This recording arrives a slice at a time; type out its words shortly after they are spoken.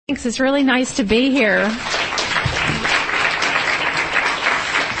Thanks. It's really nice to be here.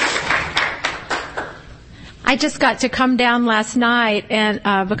 I just got to come down last night and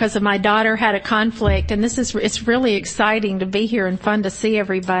because of my daughter had a conflict, and it's really exciting to be here and fun to see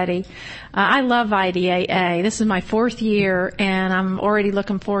everybody. I love IDAA. This is my 4th year, and I'm already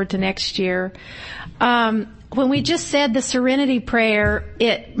looking forward to next year. When we just said the Serenity Prayer,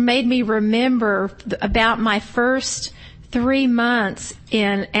 it made me remember about my first 3 months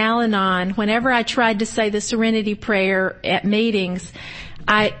in Al-Anon. Whenever I tried to say the Serenity Prayer at meetings,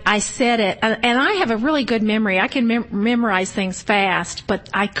 I said it, and I have a really good memory. I can memorize things fast, but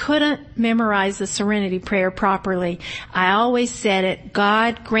I couldn't memorize the Serenity Prayer properly. I always said it,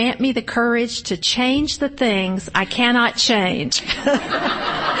 God, grant me the courage to change the things I cannot change.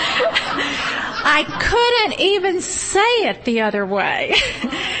 I couldn't even say it the other way.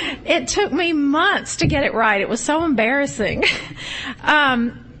 It took me months to get it right. It was so embarrassing.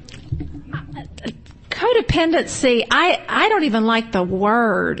 Codependency, I don't even like the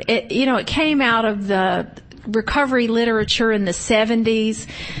word. It came out of the recovery literature in the 70s.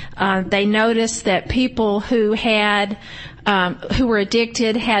 They noticed that people who were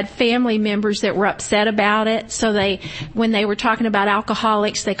addicted had family members that were upset about it. So when they were talking about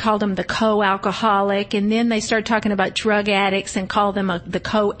alcoholics, they called them the co-alcoholic. And then they started talking about drug addicts and called them the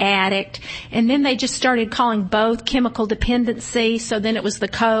co-addict. And then they just started calling both chemical dependency. So then it was the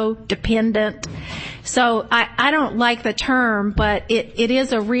co-dependent. So I don't like the term, but it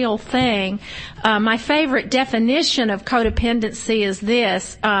is a real thing. My favorite definition of codependency is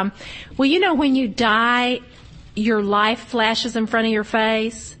this. When you die, your life flashes in front of your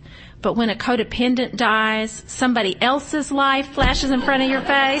face, but when a codependent dies, somebody else's life flashes in front of your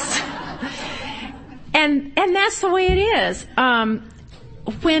face. And that's the way it is.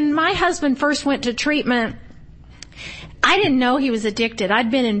 When my husband first went to treatment, I didn't know he was addicted.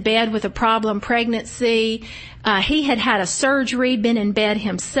 I'd been in bed with a problem pregnancy. He had a surgery, been in bed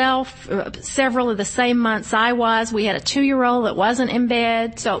himself, several of the same months I was. We had a 2-year-old that wasn't in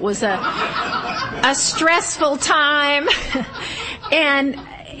bed, so it was a stressful time. And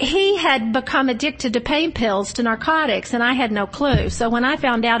he had become addicted to pain pills, to narcotics, and I had no clue. So when I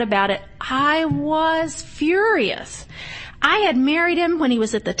found out about it, I was furious. I had married him when he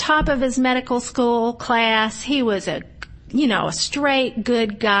was at the top of his medical school class. He was a straight,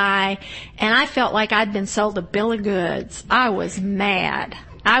 good guy, and I felt like I'd been sold a bill of goods. I was mad.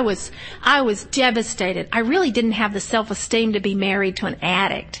 I was devastated. I really didn't have the self-esteem to be married to an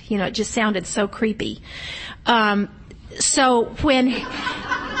addict. It just sounded so creepy. So when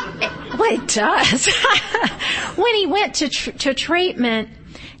it does. When he went to treatment,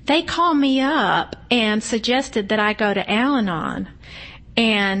 they called me up and suggested that I go to Al-Anon.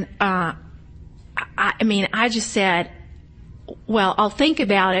 And, I just said, well, I'll think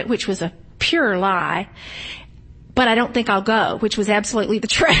about it, which was a pure lie, but I don't think I'll go, which was absolutely the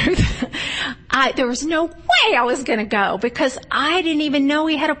truth. There was no way I was going to go because I didn't even know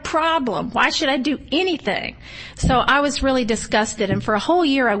he had a problem. Why should I do anything? So I was really disgusted, and for a whole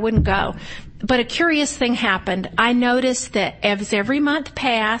year I wouldn't go. But a curious thing happened. I noticed that as every month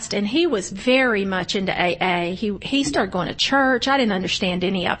passed, and he was very much into AA, he started going to church. I didn't understand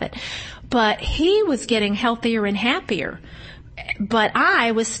any of it. But he was getting healthier and happier. But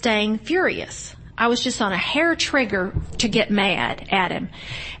I was staying furious. I was just on a hair trigger to get mad at him.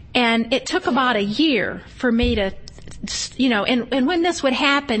 And it took about a year for me to, and when this would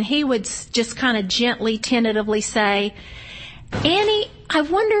happen, he would just kind of gently, tentatively say, Annie, I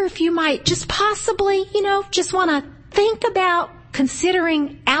wonder if you might just possibly, just want to think about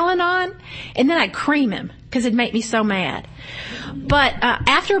considering Al-Anon. And then I'd cream him because it'd make me so mad. But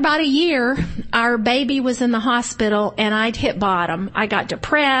after about a year, our baby was in the hospital, and I'd hit bottom. I got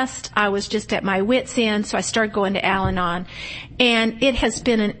depressed. I was just at my wit's end, so I started going to Al-Anon. And it has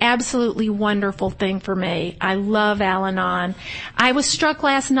been an absolutely wonderful thing for me. I love Al-Anon. I was struck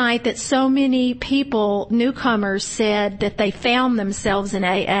last night that so many people, newcomers, said that they found themselves in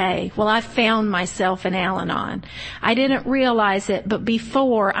AA. Well, I found myself in Al-Anon. I didn't realize it, but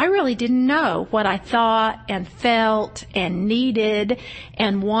before, I really didn't know what I thought and felt and needed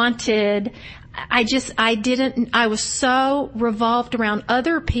and wanted. I was so revolved around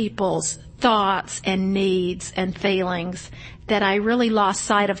other people's thoughts and needs and feelings that I really lost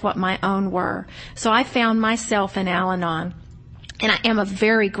sight of what my own were. So I found myself in Al-Anon, and I am a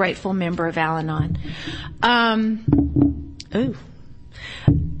very grateful member of Al-Anon.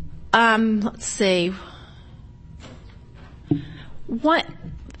 Let's see.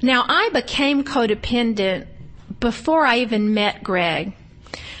 Now, I became codependent before I even met Greg.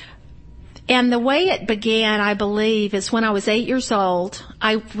 And the way it began, I believe, is when I was 8 years old.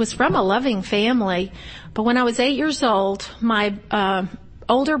 I was from a loving family, but when I was 8 years old, my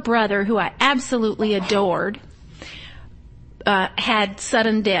older brother, who I absolutely adored, had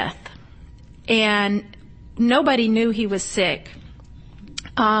sudden death. And nobody knew he was sick.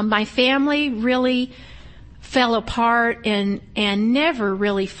 My family really fell apart and never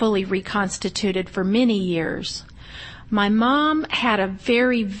really fully reconstituted for many years. My mom had a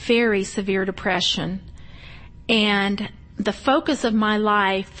very, very severe depression, and the focus of my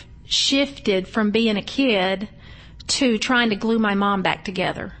life shifted from being a kid to trying to glue my mom back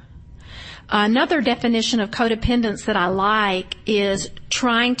together. Another definition of codependence that I like is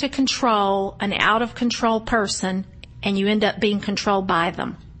trying to control an out-of-control person, and you end up being controlled by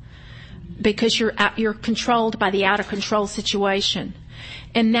them because you're controlled by the out-of-control situation.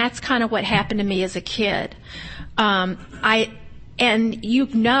 And that's kind of what happened to me as a kid. I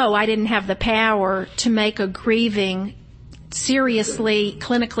didn't have the power to make a grieving, seriously,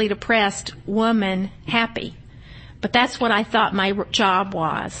 clinically depressed woman happy. But that's what I thought my job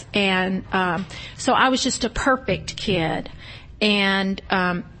was. And so I was just a perfect kid. And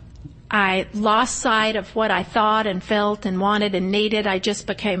I lost sight of what I thought and felt and wanted and needed. I just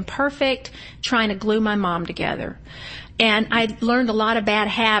became perfect, trying to glue my mom together. And I learned a lot of bad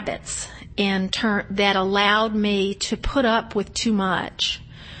habits that allowed me to put up with too much,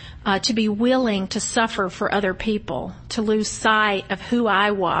 to be willing to suffer for other people, to lose sight of who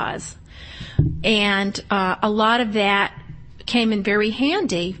I was. And a lot of that came in very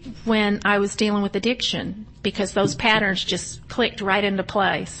handy when I was dealing with addiction, because those patterns just clicked right into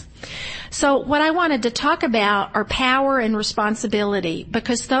place. So what I wanted to talk about are power and responsibility,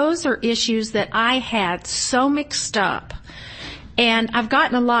 because those are issues that I had so mixed up. And I've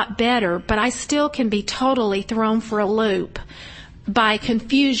gotten a lot better, but I still can be totally thrown for a loop by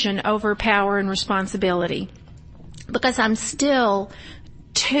confusion over power and responsibility, because I'm still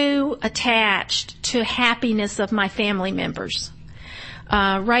too attached to happiness of my family members.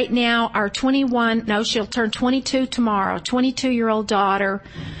 Right now, she'll turn 22 tomorrow, 22-year-old daughter,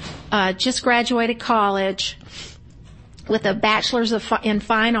 just graduated college with a bachelor's in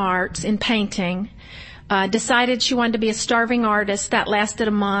fine arts in painting, decided she wanted to be a starving artist. That lasted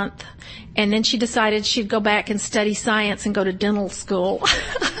a month. And then she decided she'd go back and study science and go to dental school.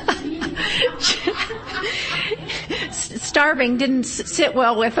 Starving didn't sit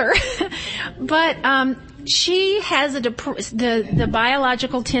well with her. But she has the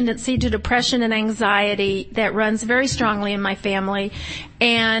biological tendency to depression and anxiety that runs very strongly in my family,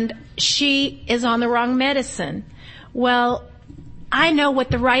 and she is on the wrong medicine. Well, I know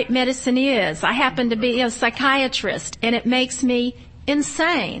what the right medicine is. I happen to be a psychiatrist, and it makes me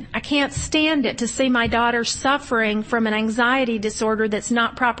insane. I can't stand it to see my daughter suffering from an anxiety disorder that's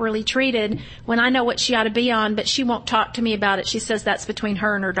not properly treated when I know what she ought to be on, but she won't talk to me about it. She says that's between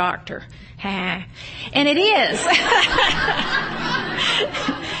her and her doctor. And it is.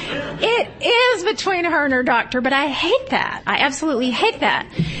 It is between her and her doctor, but I hate that. I absolutely hate that.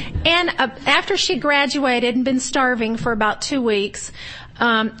 And after she graduated and been starving for about 2 weeks,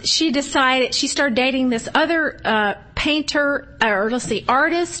 she started dating this other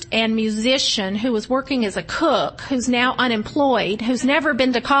artist and musician who was working as a cook, who's now unemployed, who's never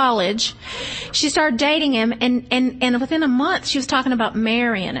been to college. She started dating him, and within a month she was talking about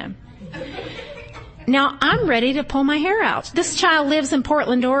marrying him. Now, I'm ready to pull my hair out. This child lives in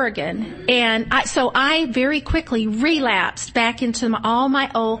Portland, Oregon, and so I very quickly relapsed back into all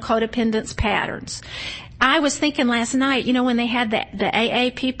my old codependence patterns. I was thinking last night, when they had the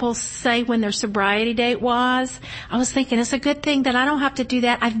AA people say when their sobriety date was, I was thinking it's a good thing that I don't have to do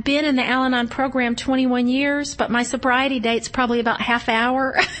that. I've been in the Al-Anon program 21 years, but my sobriety date's probably about half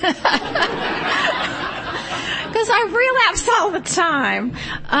hour. Because I relapse all the time.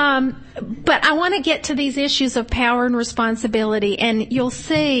 But I want to get to these issues of power and responsibility, and you'll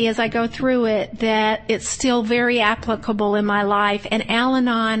see as I go through it that it's still very applicable in my life, and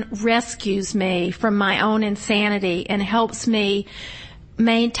Al-Anon rescues me from my own insanity and helps me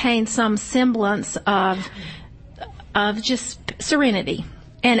maintain some semblance of just serenity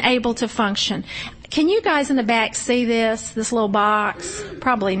and able to function. Can you guys in the back see this little box?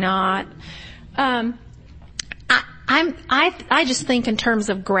 Probably not. I just think in terms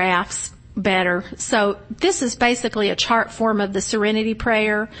of graphs better. So this is basically a chart form of the Serenity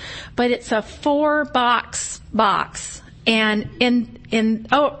Prayer, but it's a 4-box box. And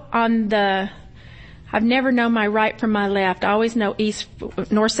I've never known my right from my left. I always know east,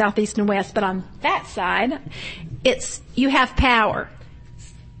 north, south, east, and west, but on that side, you have power.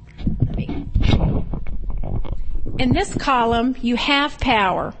 In this column, you have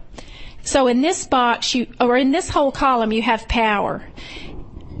power. So in this box, in this whole column, you have power.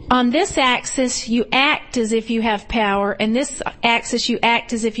 On this axis, you act as if you have power, and this axis, you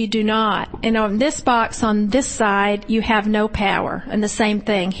act as if you do not. And on this box, on this side, you have no power. And the same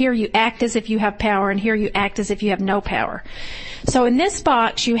thing. Here you act as if you have power, and here you act as if you have no power. So in this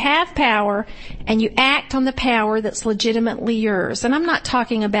box, you have power, and you act on the power that's legitimately yours. And I'm not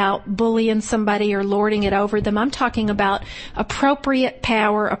talking about bullying somebody or lording it over them. I'm talking about appropriate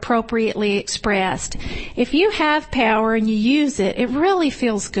power, appropriately expressed. If you have power and you use it, it really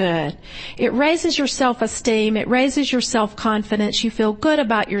feels good. It raises your self-esteem. It raises your self-confidence. You feel good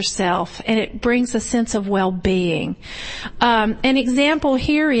about yourself, and it brings a sense of well-being. An example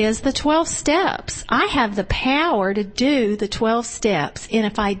here is the 12 steps. I have the power to do the 12 steps, and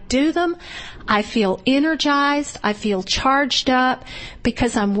if I do them, I feel energized, I feel charged up,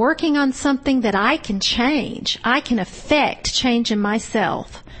 because I'm working on something that I can change. I can affect change in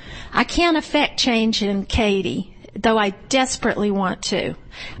myself. I can't affect change in Katie, though I desperately want to.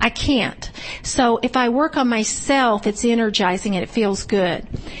 I can't. So if I work on myself, it's energizing and it feels good.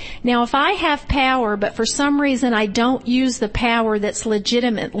 Now, if I have power, but for some reason I don't use the power that's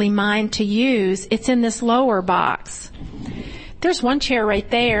legitimately mine to use, it's in this lower box. There's one chair right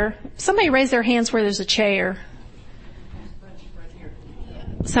there. Somebody raise their hands where there's a chair.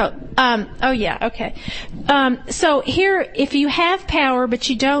 So, okay. So here, if you have power but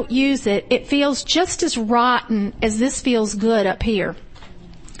you don't use it, it feels just as rotten as this feels good up here.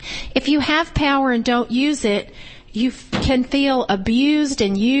 If you have power and don't use it, you can feel abused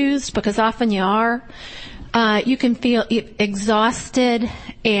and used, because often you are. You can feel exhausted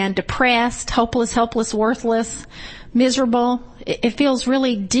and depressed, hopeless, helpless, worthless, miserable. It feels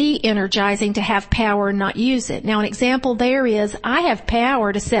really de-energizing to have power and not use it. Now, an example there is I have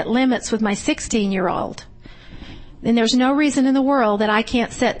power to set limits with my 16-year-old. And there's no reason in the world that I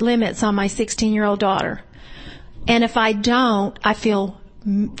can't set limits on my 16-year-old daughter. And if I don't, I feel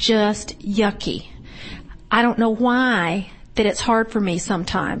just yucky. I don't know why that it's hard for me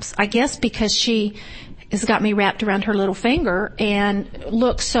sometimes. I guess because she has got me wrapped around her little finger and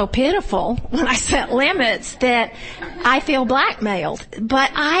looks so pitiful when I set limits that I feel blackmailed.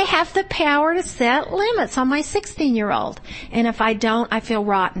 But I have the power to set limits on my 16-year-old. And if I don't, I feel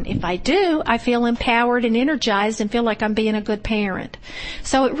rotten. If I do, I feel empowered and energized and feel like I'm being a good parent.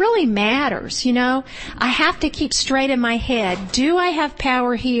 So it really matters, you know. I have to keep straight in my head. Do I have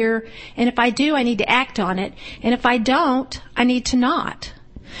power here? And if I do, I need to act on it. And if I don't, I need to not.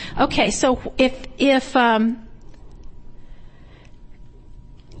 Okay, so if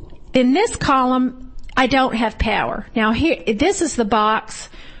in this column, I don't have power. Now here, this is the box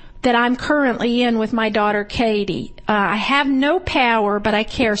that I'm currently in with my daughter Katie. I have no power, but I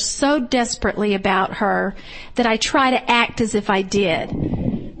care so desperately about her that I try to act as if I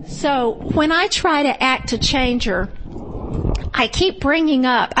did. So when I try to act to change her, I keep bringing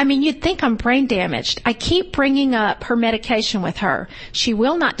up, you'd think I'm brain damaged. I keep bringing up her medication with her. She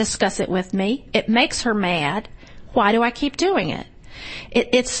will not discuss it with me. It makes her mad. Why do I keep doing it?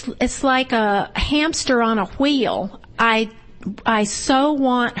 It's like a hamster on a wheel. I so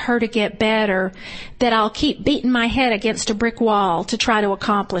want her to get better that I'll keep beating my head against a brick wall to try to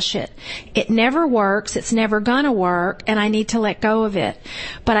accomplish it. It never works. It's never gonna work, and I need to let go of it.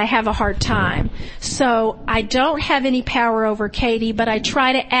 But I have a hard time. So I don't have any power over Katie, but I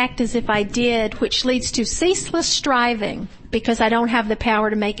try to act as if I did, which leads to ceaseless striving, because I don't have the power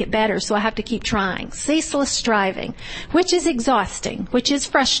to make it better, so I have to keep trying. Ceaseless striving, which is exhausting, which is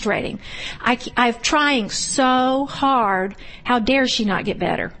frustrating. I'm trying so hard. How dare she not get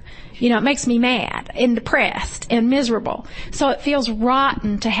better? You know, it makes me mad and depressed and miserable. So it feels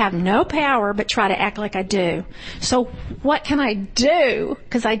rotten to have no power but try to act like I do. So what can I do?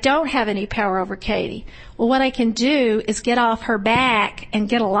 Because I don't have any power over Katie. Well, what I can do is get off her back and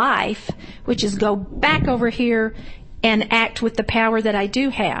get a life, which is go back over here and act with the power that I do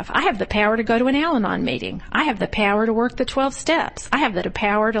have. I have the power to go to an Al-Anon meeting. I have the power to work the 12 steps. I have the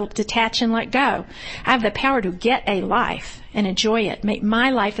power to detach and let go. I have the power to get a life and enjoy it, make my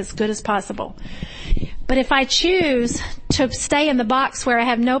life as good as possible. But if I choose to stay in the box where I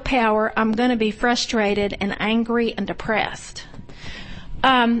have no power, I'm going to be frustrated and angry and depressed.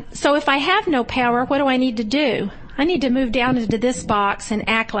 So if I have no power, what do I need to do? I need to move down into this box and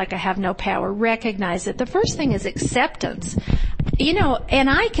act like I have no power, recognize it. The first thing is acceptance. You know, and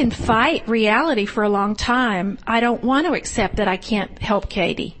I can fight reality for a long time. I don't want to accept that I can't help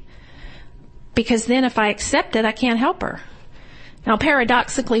Katie, because then if I accept it, I can't help her. Now,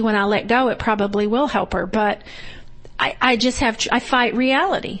 paradoxically, when I let go, it probably will help her, but I fight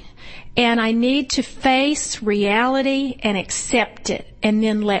reality. And I need to face reality and accept it, and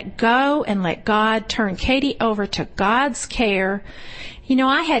then let go and let God, turn Katie over to God's care. You know,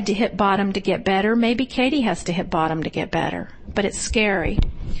 I had to hit bottom to get better. Maybe Katie has to hit bottom to get better, but it's scary.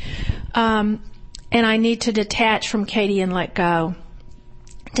 And I need to detach from Katie and let go.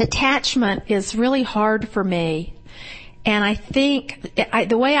 Detachment is really hard for me. And I think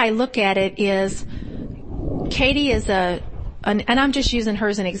the way I look at it is Katie is and I'm just using her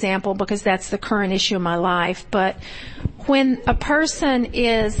as an example because that's the current issue in my life. But when a person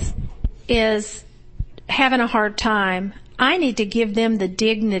is having a hard time, I need to give them the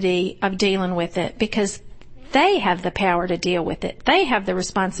dignity of dealing with it because they have the power to deal with it. They have the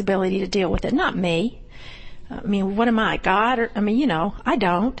responsibility to deal with it, not me. I mean, what am I, God? I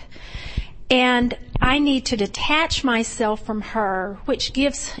don't. And I need to detach myself from her, which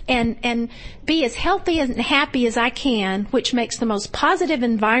gives, and be as healthy and happy as I can, which makes the most positive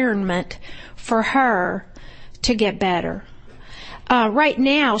environment for her to get better. Right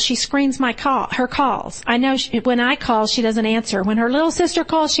now, she screens her calls. I know when I call, she doesn't answer. When her little sister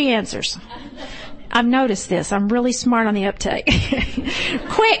calls, she answers. I've noticed this. I'm really smart on the uptake.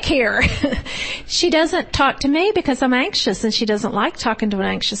 Quick here. She doesn't talk to me because I'm anxious, and she doesn't like talking to an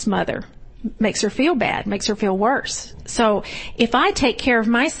anxious mother. Makes her feel bad, makes her feel worse. So if I take care of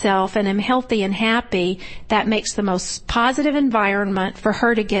myself and am healthy and happy, that makes the most positive environment for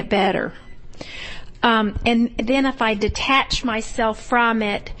her to get better. And then if I detach myself from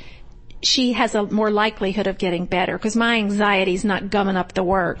it, she has a more likelihood of getting better because my anxiety is not gumming up the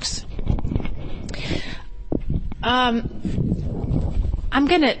works.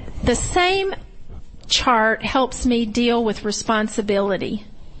 The same chart helps me deal with responsibility.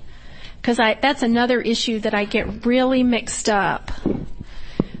 Because that's another issue that I get really mixed up.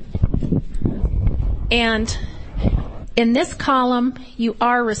 And in this column, you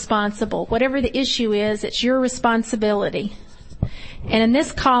are responsible. Whatever the issue is, it's your responsibility. And in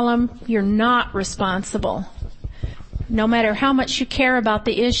this column, you're not responsible. No matter how much you care about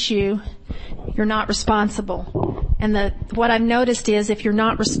the issue, you're not responsible. And what I've noticed is if you're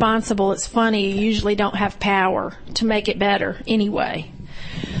not responsible, it's funny, you usually don't have power to make it better anyway.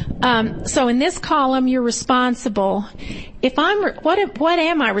 So in this column, you're responsible. What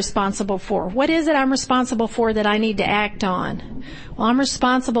am I responsible for? What is it I'm responsible for that I need to act on? Well, I'm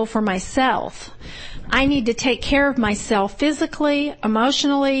responsible for myself. I need to take care of myself physically,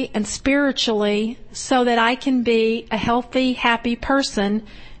 emotionally, and spiritually so that I can be a healthy, happy person,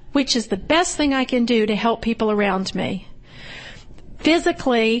 which is the best thing I can do to help people around me.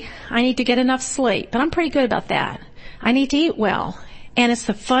 Physically, I need to get enough sleep, but I'm pretty good about that. I need to eat well. And it's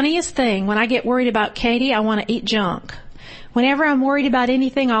the funniest thing. When I get worried about Katie, I want to eat junk. Whenever I'm worried about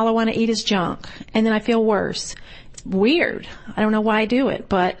anything, all I want to eat is junk. And then I feel worse. It's weird. I don't know why I do it,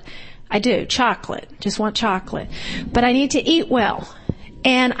 but I do. Chocolate. Just want chocolate. But I need to eat well.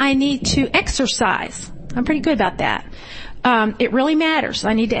 And I need to exercise. I'm pretty good about that. It really matters.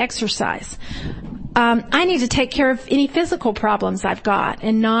 I need to exercise. I need to take care of any physical problems I've got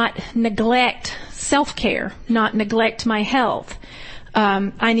and not neglect self-care, not neglect my health.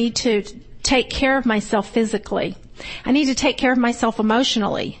 I need to take care of myself physically. I need to take care of myself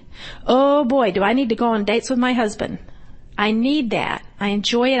emotionally. Oh boy, do I need to go on dates with my husband. I need that. I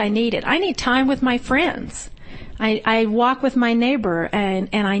enjoy it. I need it. I need time with my friends. I walk with my neighbor and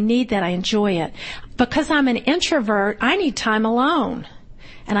I need that. I enjoy it. Because I'm an introvert, I need time alone.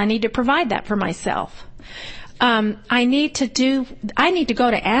 And I need to provide that for myself. I need to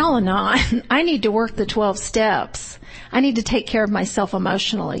go to Al-Anon. I need to work the 12 steps. I need to take care of myself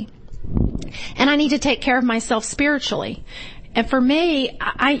emotionally. And I need to take care of myself spiritually. And for me,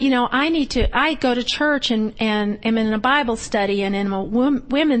 I go to church and am in a Bible study and in a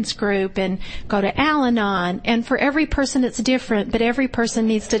women's group and go to Al-Anon. And for every person it's different, but every person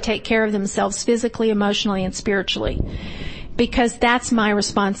needs to take care of themselves physically, emotionally, and spiritually. Because that's my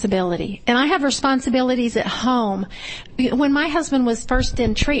responsibility. And I have responsibilities at home. When my husband was first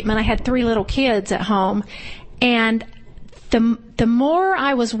in treatment, I had 3 little kids at home. And the more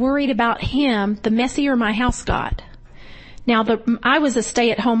I was worried about him, the messier my house got. Now, I was a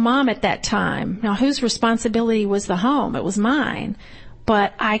stay-at-home mom at that time. Now, whose responsibility was the home? It was mine.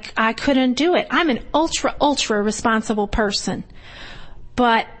 But I couldn't do it. I'm an ultra responsible person.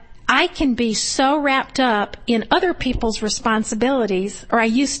 But I can be so wrapped up in other people's responsibilities, or I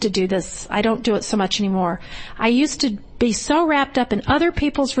used to do this. I don't do it so much anymore. I used to be so wrapped up in other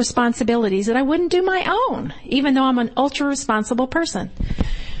people's responsibilities that I wouldn't do my own, even though I'm an ultra responsible person.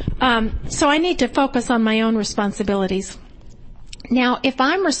 So I need to focus on my own responsibilities. Now, if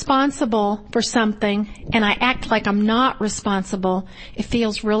I'm responsible for something and I act like I'm not responsible, it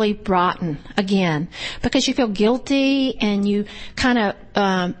feels really rotten again, because you feel guilty and you kind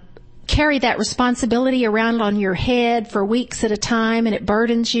of carry that responsibility around on your head for weeks at a time, and it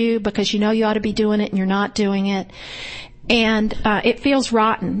burdens you because you know you ought to be doing it and you're not doing it. And it feels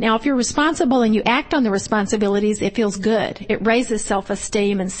rotten. Now, if you're responsible and you act on the responsibilities, it feels good. It raises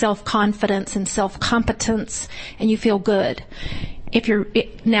self-esteem and self-confidence and self-competence, and you feel good.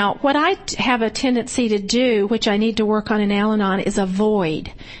 Now, what I have a tendency to do, which I need to work on in Al-Anon, is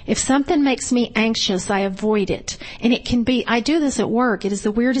avoid. If something makes me anxious, I avoid it. And it can be, I do this at work. It is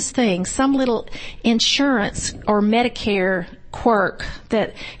the weirdest thing. Some little insurance or Medicare quirk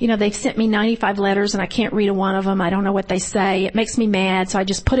that, they've sent me 95 letters and I can't read one of them. I don't know what they say. It makes me mad, so I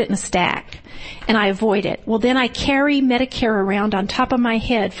just put it in a stack and I avoid it. Well, then I carry Medicare around on top of my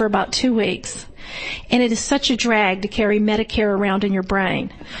head for about 2 weeks. And it is such a drag to carry Medicare around in your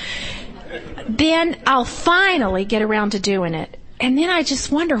brain. Then I'll finally get around to doing it. And then I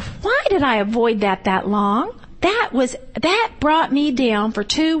just wonder, why did I avoid that long? That brought me down for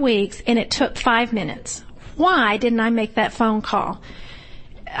 2 weeks, and it took 5 minutes. Why didn't I make that phone call?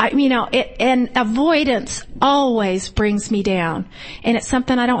 And avoidance always brings me down. And it's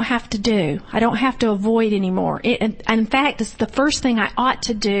something I don't have to do. I don't have to avoid anymore. In fact, it's the first thing I ought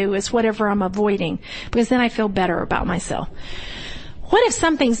to do is whatever I'm avoiding, because then I feel better about myself. What if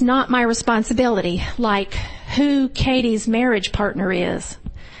something's not my responsibility, like who Katie's marriage partner is?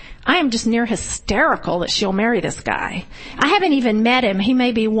 I am just near hysterical that she'll marry this guy. I haven't even met him. He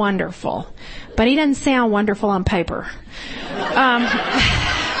may be wonderful, but he doesn't sound wonderful on paper.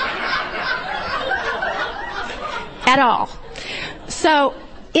 At all. So,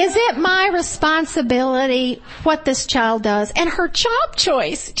 is it my responsibility what this child does? And her job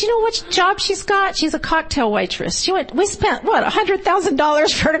choice. Do you know which job she's got? She's a cocktail waitress. We spent,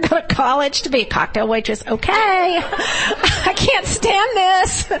 $100,000 for her to go to college to be a cocktail waitress. Okay. I can't stand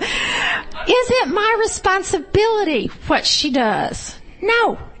this. Is it my responsibility what she does?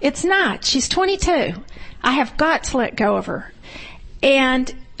 No, it's not. She's 22. I have got to let go of her.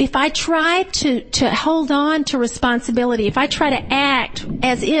 And if I try to hold on to responsibility, if I try to act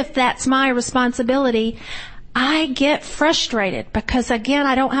as if that's my responsibility, I get frustrated because, again,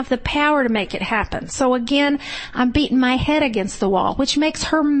 I don't have the power to make it happen. So, again, I'm beating my head against the wall, which makes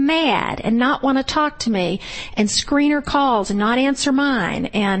her mad and not want to talk to me and screen her calls and not answer mine.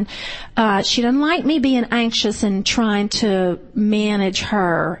 And she doesn't like me being anxious and trying to manage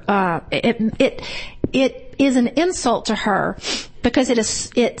her. It is an insult to her, because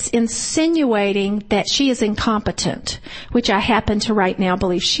it's insinuating that she is incompetent, which I happen to right now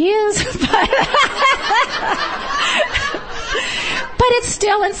believe she is, but it's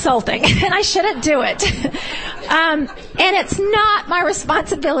still insulting, and I shouldn't do it. And it's not my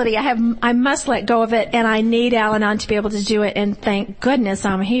responsibility. I must let go of it, and I need Al-Anon to be able to do it, and thank goodness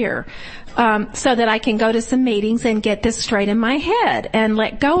I'm here. So that I can go to some meetings and get this straight in my head and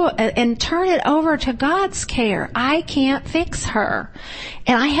let go and turn it over to God's care. I can't fix her.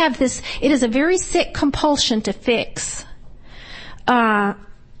 And I have this, it is a very sick compulsion to fix. And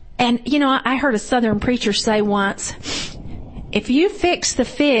I heard a Southern preacher say once, if you fix the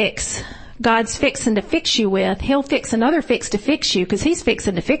fix God's fixing to fix you with, He'll fix another fix to fix you, because He's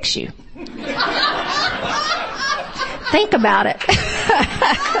fixing to fix you. Think about it.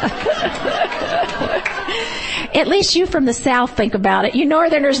 At least you from the South think about it. You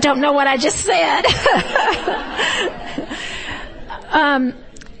Northerners don't know what I just said.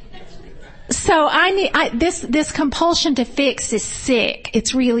 So this compulsion to fix is sick.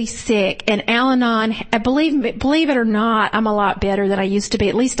 It's really sick. And Al-Anon, believe it or not, I'm a lot better than I used to be.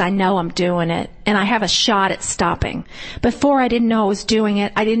 At least I know I'm doing it. And I have a shot at stopping. Before I didn't know I was doing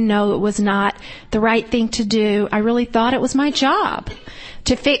it. I didn't know it was not the right thing to do. I really thought it was my job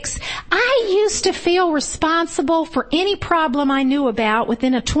to fix. I used to feel responsible for any problem I knew about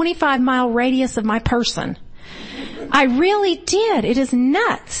within a 25-mile radius of my person. I really did. It is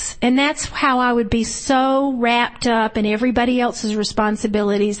nuts. And that's how I would be so wrapped up in everybody else's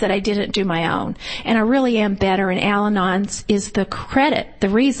responsibilities that I didn't do my own. And I really am better, and Al-Anon is the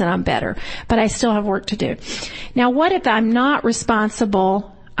reason I'm better. But I still have work to do. Now, what if I'm not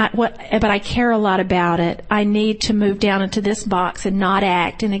responsible, but I care a lot about it? I need to move down into this box and not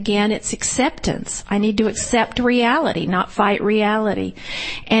act. And again, it's acceptance. I need to accept reality, not fight reality.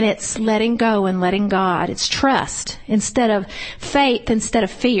 And it's letting go and letting God. It's trust instead of faith, instead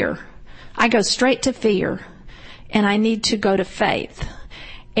of fear. I go straight to fear, and I need to go to faith.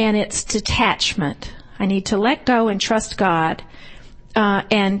 And it's detachment. I need to let go and trust God,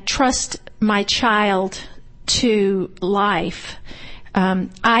 and trust my child to life.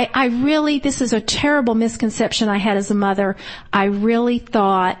 I really, this is a terrible misconception I had as a mother. I really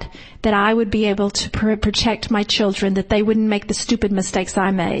thought that I would be able to protect my children, that they wouldn't make the stupid mistakes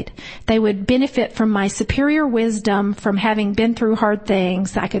I made. They would benefit from my superior wisdom, from having been through hard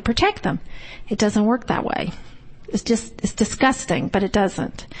things. I could protect them. It doesn't work that way. It's disgusting, but it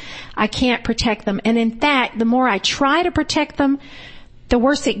doesn't. I can't protect them. And in fact, the more I try to protect them, the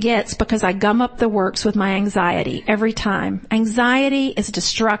worse it gets, because I gum up the works with my anxiety every time. Anxiety is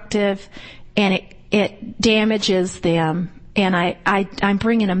destructive, and it damages them. And I'm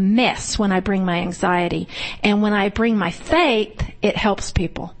bringing a mess when I bring my anxiety. And when I bring my faith, it helps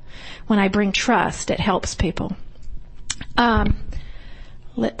people. When I bring trust, it helps people.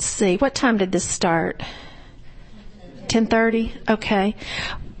 Let's see. What time did this start? 10:30? Okay.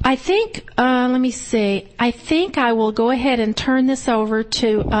 I think, let me see. I think I will go ahead and turn this over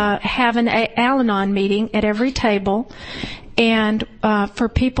to have an Al-Anon meeting at every table, and for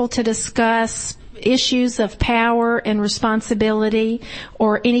people to discuss issues of power and responsibility,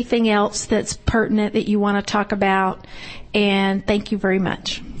 or anything else that's pertinent that you want to talk about. And thank you very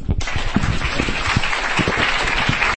much.